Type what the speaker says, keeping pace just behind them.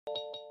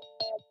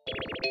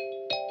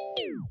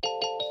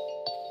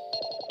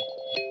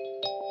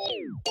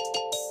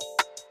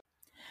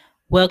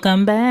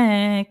Welcome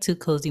back to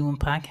Cozy One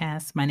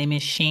Podcast. My name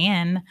is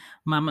Shan,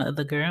 mama of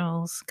the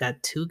girls.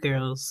 Got two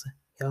girls.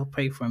 Y'all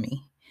pray for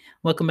me.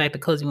 Welcome back to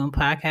Cozy One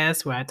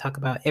Podcast, where I talk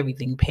about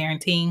everything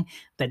parenting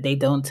that they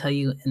don't tell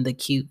you in the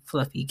cute,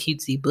 fluffy,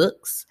 cutesy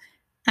books.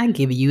 I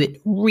give you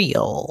it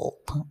real.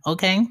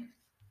 Okay?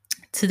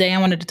 Today I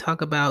wanted to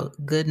talk about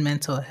good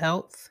mental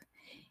health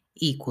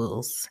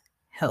equals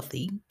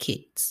healthy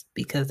kids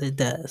because it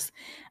does.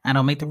 I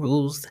don't make the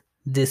rules.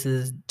 This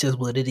is just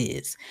what it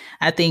is.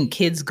 I think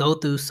kids go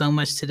through so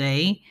much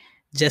today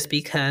just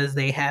because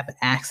they have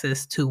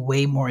access to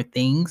way more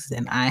things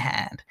than I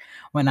had.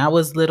 When I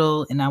was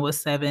little and I was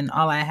 7,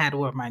 all I had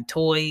were my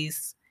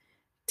toys,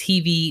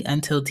 TV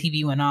until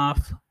TV went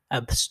off,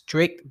 a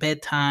strict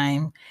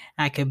bedtime.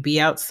 I could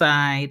be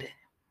outside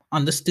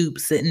on the stoop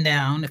sitting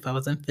down if I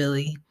was in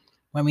Philly.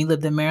 When we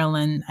lived in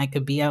Maryland, I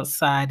could be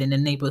outside in the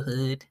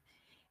neighborhood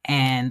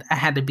and I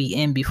had to be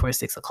in before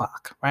 6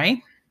 o'clock, right?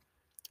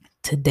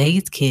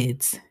 Today's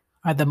kids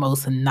are the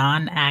most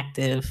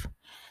non-active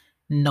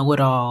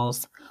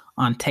know-it-alls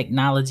on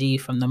technology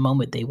from the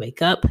moment they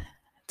wake up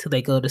till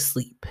they go to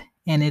sleep.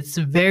 And it's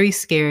very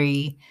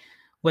scary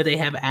what they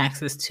have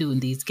access to in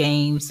these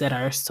games that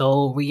are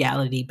so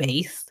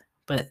reality-based,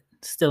 but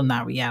still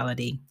not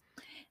reality.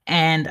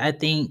 And I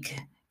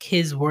think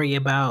kids worry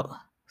about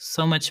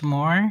so much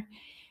more,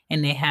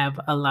 and they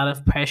have a lot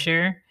of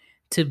pressure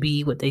to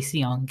be what they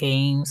see on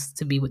games,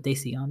 to be what they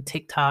see on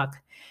TikTok,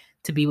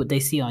 to be what they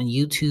see on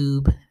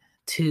YouTube,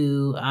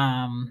 to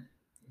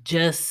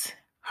just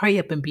hurry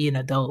up and be an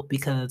adult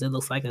because it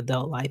looks like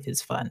adult life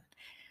is fun.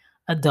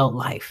 Adult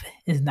life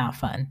is not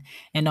fun.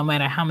 And no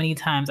matter how many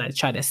times I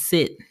try to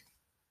sit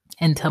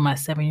and tell my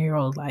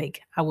 7-year-old,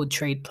 like, I would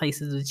trade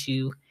places with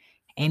you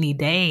any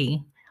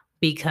day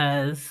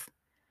because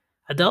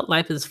adult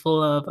life is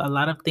full of a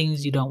lot of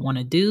things you don't want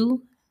to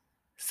do,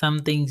 some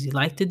things you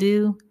like to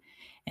do,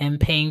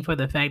 and paying for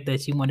the fact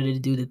that you wanted to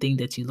do the thing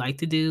that you like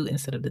to do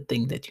instead of the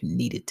thing that you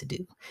needed to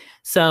do.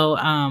 So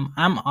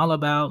I'm all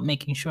about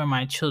making sure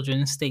my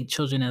children stay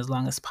children as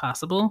long as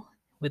possible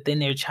within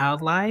their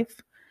child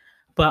life,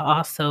 but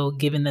also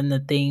giving them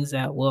the things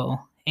that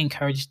will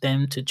encourage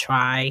them to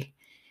try,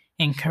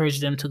 encourage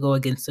them to go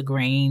against the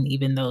grain,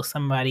 even though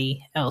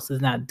somebody else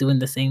is not doing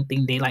the same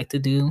thing they like to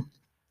do,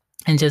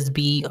 and just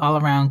be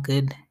all around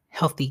good,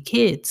 healthy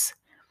kids.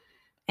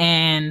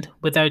 And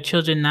with our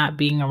children not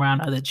being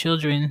around other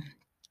children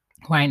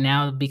right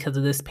now because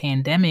of this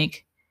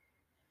pandemic,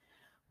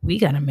 we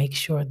got to make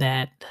sure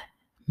that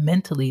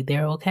mentally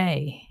they're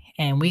okay.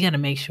 And we got to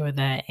make sure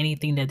that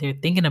anything that they're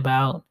thinking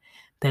about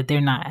that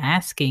they're not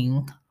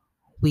asking,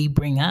 we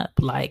bring up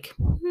like,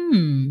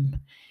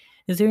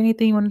 is there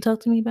anything you want to talk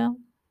to me about?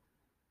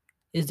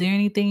 Is there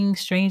anything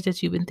strange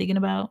that you've been thinking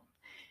about?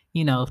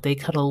 You know, if they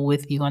cuddle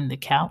with you on the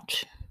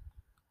couch,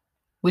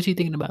 what you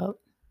thinking about?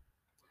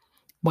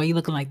 Why you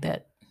looking like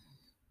that?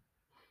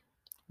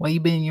 Why you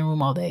been in your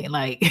room all day?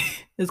 Like,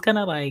 it's kind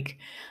of like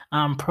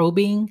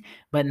probing,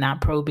 but not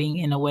probing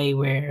in a way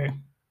where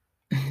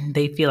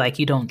they feel like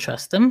you don't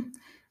trust them.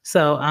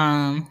 So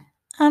I'm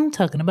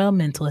talking about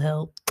mental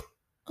health.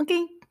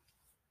 Okay.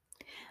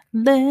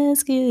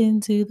 Let's get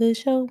into the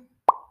show.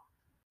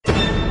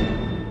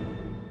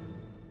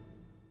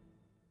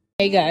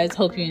 Hey guys,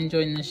 hope you're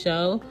enjoying the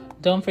show.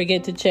 Don't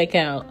forget to check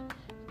out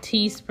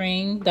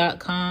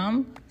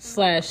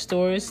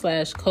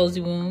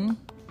teespring.com/stores/cozy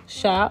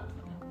shop,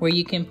 where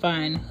you can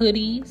find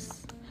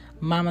hoodies,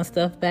 mama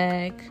stuff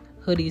bag,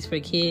 hoodies for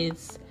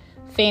kids,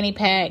 fanny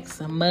packs,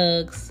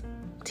 mugs,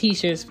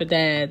 t-shirts for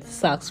dads,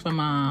 socks for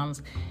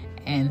moms,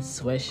 and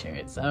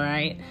sweatshirts. All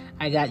right,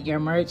 I got your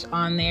merch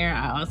on there.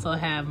 I also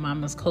have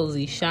Mama's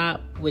Cozy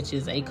Shop, which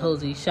is a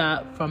cozy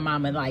shop for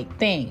mama like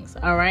things.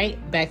 All right,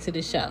 back to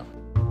the show.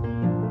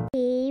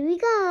 Here we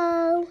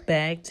go.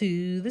 Back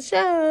to the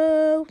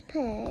show.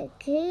 Back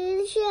to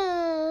the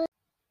show.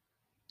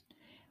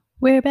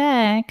 We're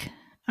back.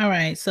 All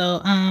right.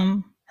 So,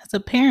 as a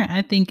parent,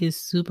 I think it's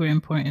super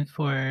important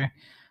for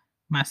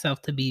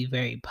myself to be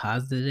very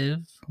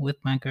positive with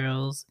my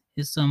girls.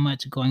 There's so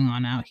much going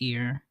on out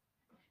here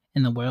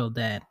in the world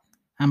that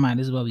I might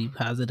as well be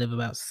positive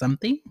about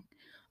something.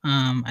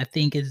 I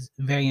think it's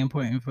very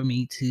important for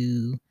me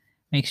to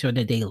make sure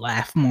that they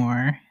laugh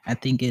more. I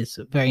think it's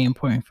very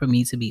important for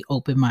me to be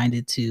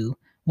open-minded to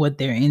what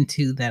they're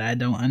into that I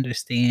don't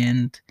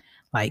understand,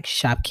 like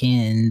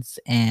Shopkins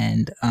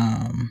and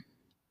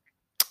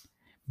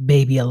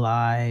Baby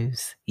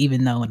Alives.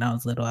 Even though when I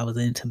was little, I was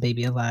into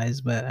Baby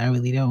Alives, but I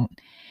really don't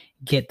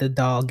get the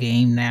doll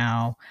game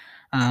now.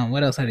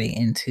 What else are they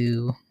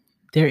into?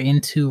 They're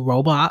into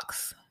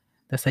Roblox.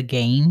 That's a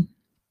game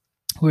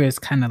where it's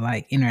kind of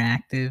like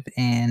interactive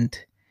and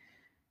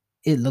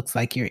it looks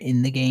like you're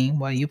in the game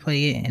while you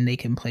play it and they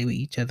can play with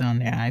each other on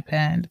their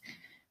iPad.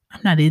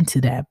 I'm not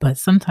into that, but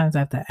sometimes I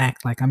have to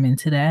act like I'm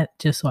into that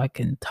just so I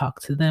can talk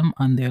to them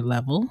on their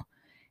level.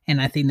 And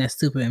I think that's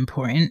super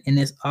important. And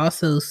it's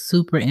also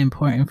super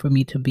important for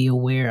me to be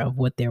aware of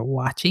what they're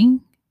watching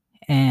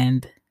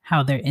and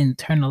how they're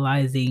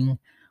internalizing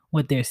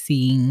what they're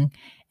seeing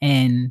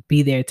and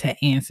be there to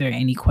answer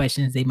any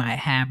questions they might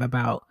have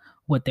about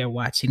what they're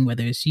watching,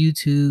 whether it's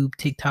YouTube,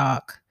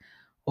 TikTok,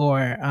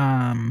 or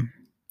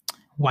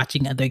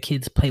watching other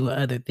kids play with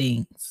other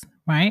things,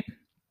 right?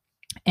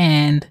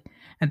 And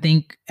I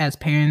think as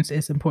parents,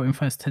 it's important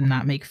for us to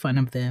not make fun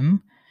of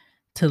them,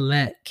 to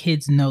let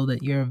kids know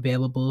that you're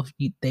available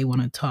if they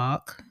want to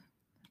talk,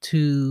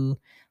 to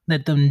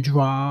let them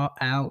draw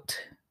out,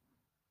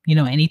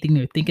 anything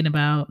they're thinking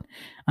about,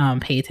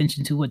 pay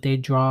attention to what they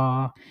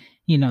draw.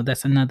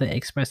 That's another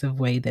expressive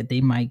way that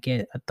they might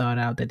get a thought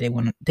out that they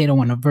don't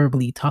want to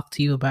verbally talk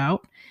to you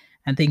about.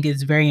 I think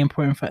it's very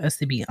important for us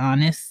to be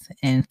honest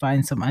and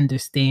find some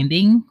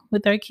understanding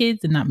with our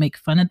kids and not make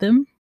fun of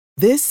them.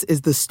 This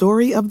is the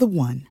story of the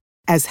one.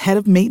 As head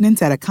of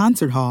maintenance at a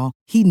concert hall,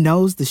 he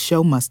knows the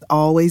show must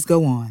always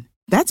go on.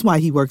 That's why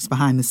he works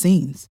behind the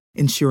scenes,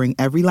 ensuring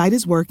every light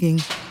is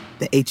working,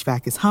 the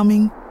HVAC is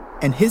humming,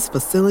 and his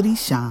facility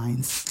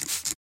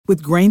shines.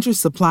 With Grainger's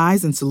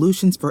supplies and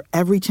solutions for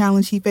every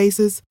challenge he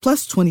faces,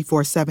 plus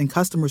 24/7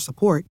 customer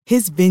support,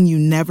 his venue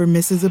never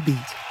misses a beat.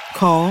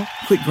 Call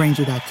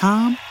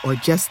quickgrainger.com or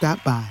just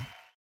stop by.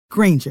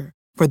 Grainger,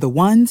 for the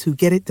ones who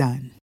get it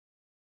done.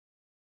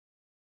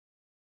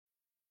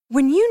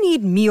 When you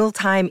need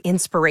mealtime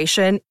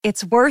inspiration,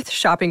 it's worth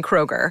shopping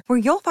Kroger, where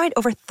you'll find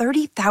over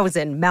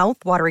 30,000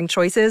 mouth-watering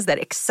choices that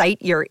excite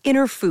your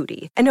inner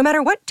foodie. And no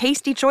matter what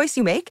tasty choice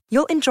you make,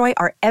 you'll enjoy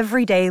our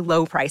everyday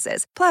low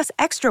prices, plus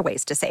extra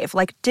ways to save,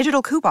 like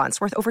digital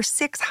coupons worth over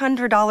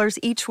 $600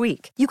 each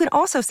week. You can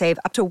also save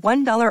up to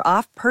 $1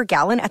 off per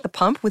gallon at the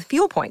pump with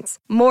fuel points.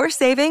 More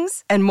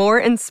savings and more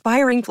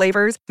inspiring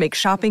flavors make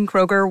shopping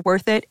Kroger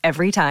worth it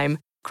every time.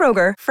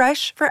 Kroger,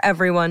 fresh for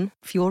everyone.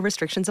 Fuel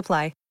restrictions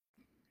apply.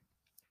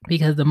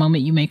 Because the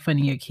moment you make fun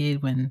of your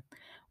kid when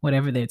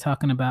whatever they're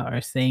talking about or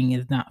saying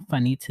is not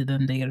funny to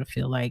them, they're going to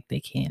feel like they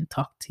can't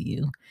talk to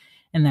you.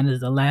 And that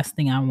is the last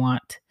thing I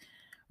want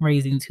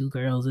raising two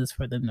girls, is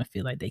for them to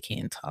feel like they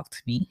can't talk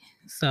to me.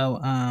 So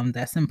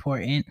that's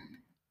important.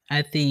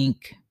 I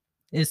think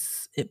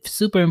it's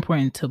super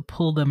important to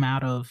pull them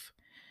out of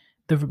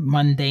the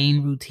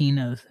mundane routine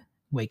of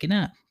waking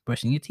up,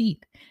 brushing your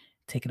teeth,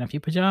 taking off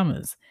your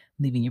pajamas,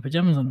 leaving your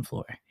pajamas on the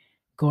floor,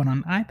 going on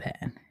the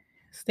iPad,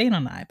 staying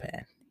on the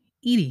iPad,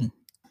 eating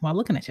while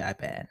looking at your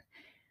iPad,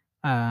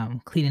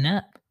 cleaning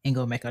up and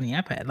going back on the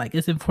iPad. Like,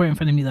 it's important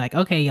for them to be like,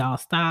 okay, y'all,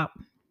 stop.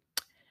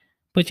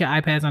 Put your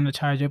iPads on the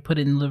charger, put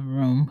it in the living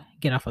room,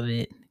 get off of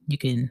it. You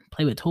can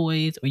play with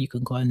toys, or you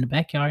can go out in the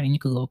backyard and you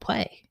can go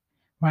play,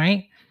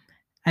 right?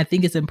 I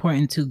think it's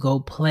important to go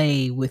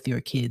play with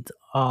your kids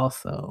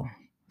also.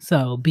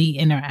 So be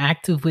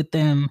interactive with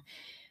them.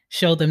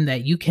 Show them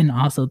that you can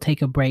also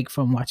take a break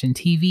from watching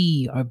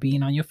TV or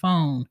being on your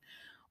phone,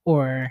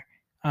 or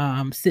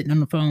sitting on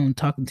the phone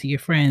talking to your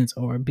friends,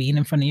 or being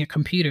in front of your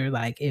computer.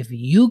 Like, if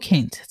you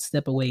can't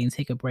step away and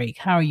take a break,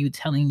 how are you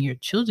telling your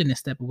children to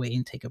step away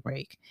and take a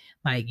break?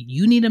 Like,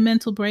 you need a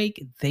mental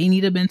break. They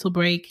need a mental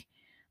break.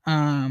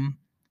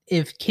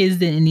 If kids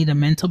didn't need a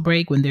mental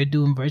break when they're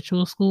doing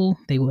virtual school,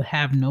 they would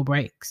have no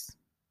breaks,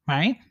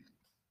 right?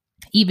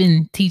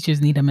 Even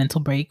teachers need a mental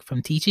break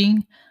from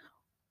teaching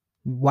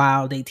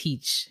while they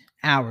teach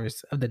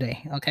hours of the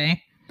day,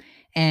 okay?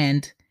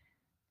 And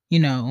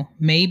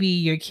maybe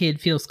your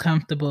kid feels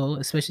comfortable,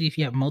 especially if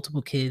you have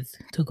multiple kids,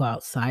 to go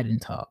outside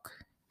and talk,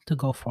 to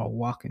go for a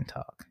walk and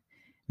talk.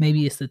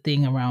 Maybe it's the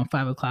thing around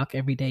 5 o'clock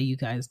every day you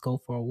guys go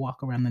for a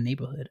walk around the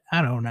neighborhood.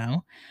 I don't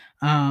know.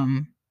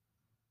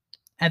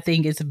 I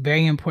think it's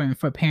very important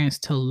for parents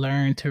to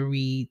learn to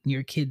read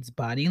your kids'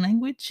 body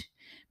language,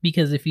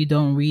 because if you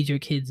don't read your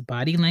kids'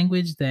 body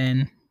language,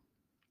 then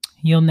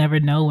you'll never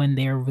know when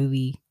they're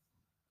really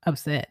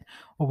upset,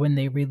 or when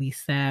they're really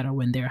sad, or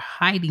when they're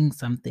hiding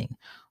something,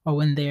 or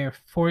when they're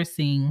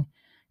forcing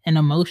an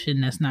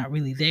emotion that's not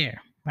really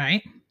there,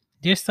 right?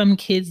 There's some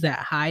kids that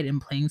hide in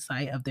plain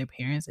sight of their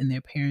parents, and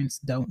their parents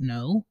don't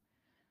know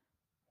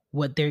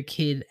what their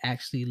kid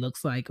actually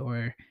looks like,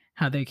 or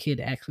how their kid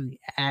actually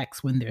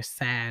acts when they're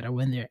sad, or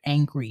when they're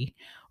angry,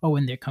 or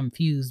when they're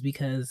confused,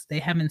 because they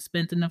haven't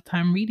spent enough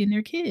time reading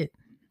their kid.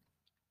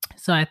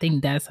 So I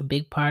think that's a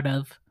big part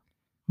of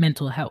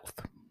mental health.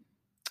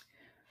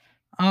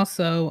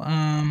 Also,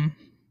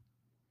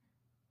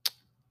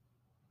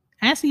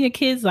 asking your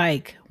kids,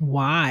 like,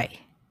 why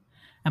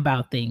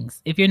about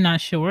things. If you're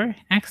not sure,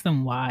 ask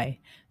them why.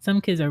 Some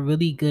kids are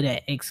really good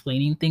at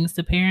explaining things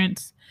to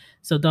parents,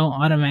 so don't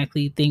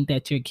automatically think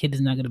that your kid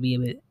is not going to be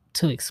able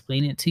to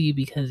explain it to you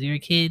because you're a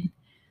kid.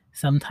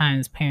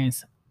 Sometimes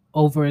parents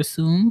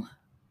overassume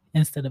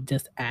instead of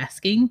just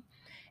asking.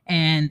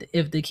 And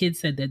if the kid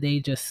said that they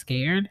just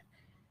scared,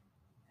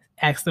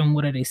 ask them,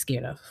 what are they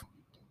scared of?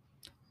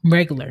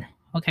 Regular,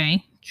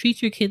 okay?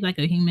 Treat your kid like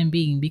a human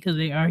being, because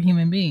they are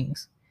human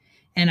beings.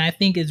 And I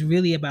think it's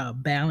really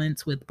about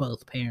balance with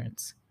both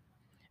parents.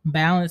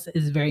 Balance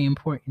is very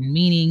important,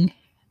 meaning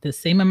the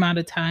same amount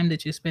of time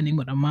that you're spending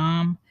with a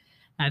mom,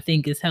 I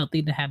think it's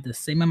healthy to have the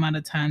same amount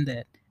of time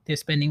that they're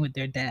spending with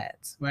their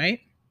dads, right?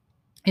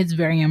 It's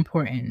very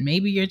important.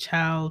 Maybe your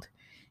child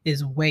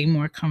is way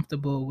more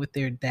comfortable with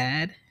their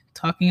dad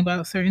talking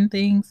about certain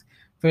things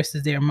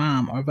versus their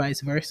mom or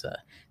vice versa.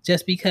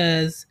 Just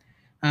because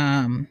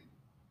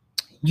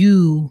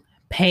you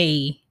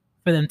pay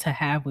for them to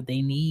have what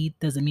they need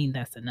doesn't mean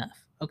that's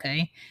enough.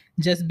 Okay.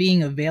 Just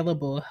being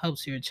available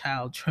helps your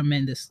child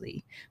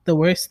tremendously. The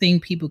worst thing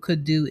people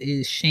could do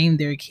is shame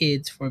their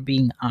kids for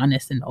being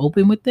honest and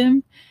open with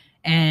them.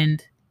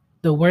 And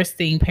the worst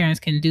thing parents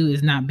can do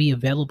is not be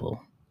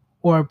available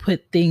or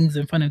put things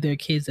in front of their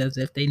kids as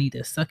if they need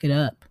to suck it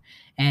up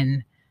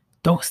and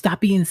don't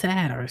stop being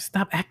sad or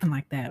stop acting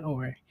like that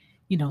or,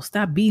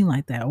 stop being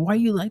like that. Why are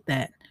you like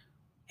that?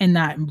 And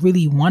not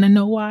really want to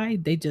know why.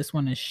 They just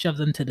want to shove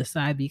them to the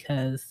side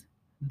because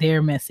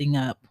they're messing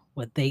up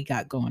what they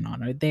got going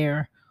on, or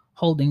they're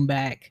holding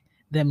back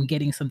them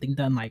getting something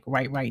done like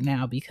right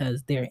now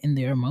because they're in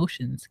their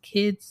emotions.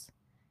 Kids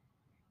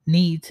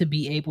need to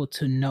be able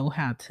to know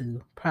how to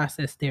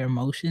process their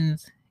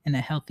emotions in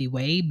a healthy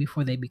way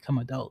before they become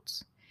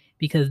adults,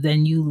 because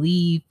then you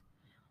leave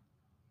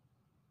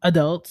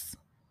adults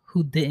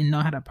who didn't know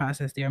how to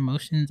process their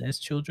emotions as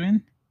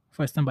children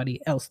for somebody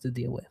else to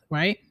deal with,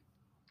 right?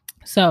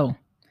 So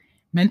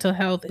mental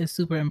health is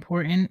super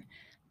important.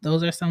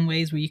 Those are some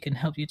ways where you can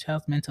help your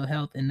child's mental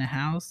health in the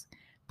house.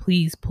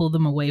 Please pull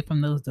them away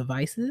from those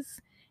devices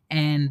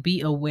and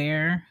be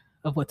aware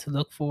of what to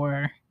look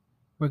for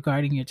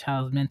regarding your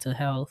child's mental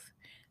health.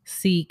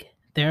 Seek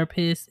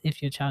therapists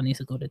if your child needs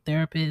to go to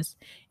therapists.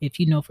 If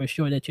you know for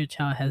sure that your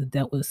child has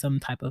dealt with some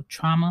type of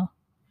trauma,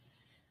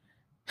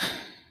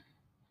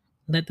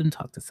 let them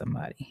talk to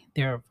somebody.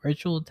 There are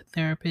virtual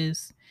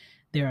therapists.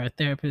 There are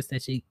therapists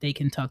that they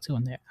can talk to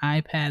on their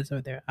iPads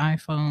or their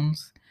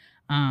iPhones.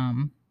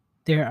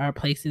 There are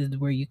places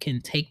where you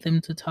can take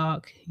them to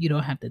talk. You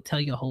don't have to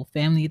tell your whole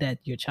family that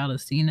your child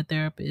is seeing a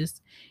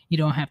therapist. You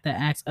don't have to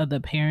ask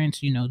other parents,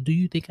 do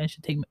you think I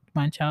should take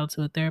my child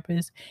to a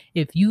therapist?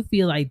 If you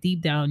feel like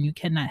deep down you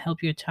cannot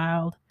help your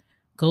child,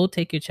 go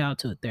take your child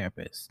to a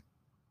therapist.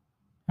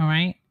 All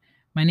right?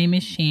 My name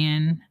is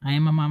Shan. I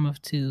am a mom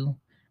of two.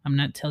 I'm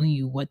not telling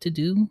you what to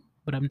do,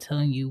 but I'm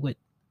telling you what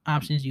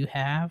options you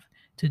have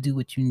to do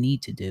what you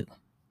need to do.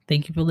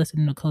 Thank you for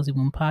listening to Cozy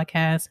Womb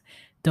Podcast.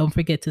 Don't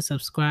forget to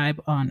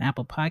subscribe on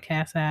Apple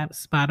Podcast app,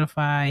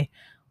 Spotify,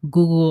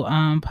 Google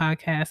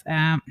Podcast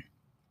app,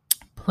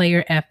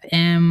 Player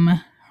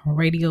FM,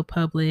 Radio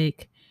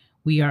Public.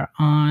 We are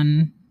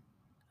on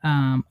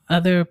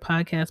other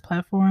podcast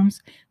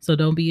platforms, so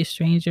don't be a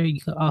stranger. You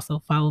can also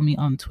follow me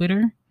on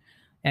Twitter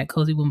at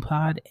Cozy Womb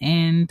Pod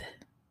and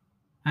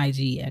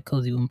IG at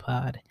Cozy Womb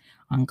Pod.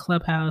 On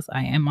Clubhouse,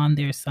 I am on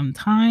there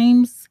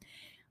sometimes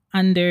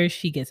under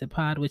She Gets It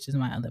Pod, which is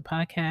my other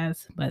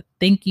podcast. But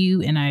thank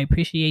you, and I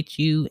appreciate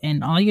you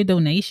and all your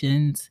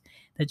donations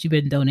that you've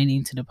been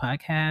donating to the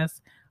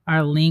podcast.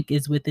 Our link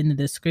is within the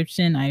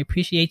description. I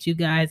appreciate you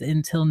guys.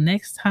 Until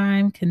next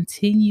time,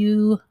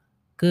 continue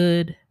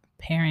good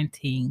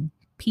parenting.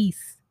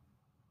 Peace.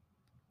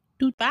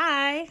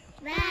 Bye.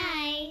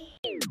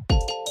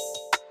 Bye.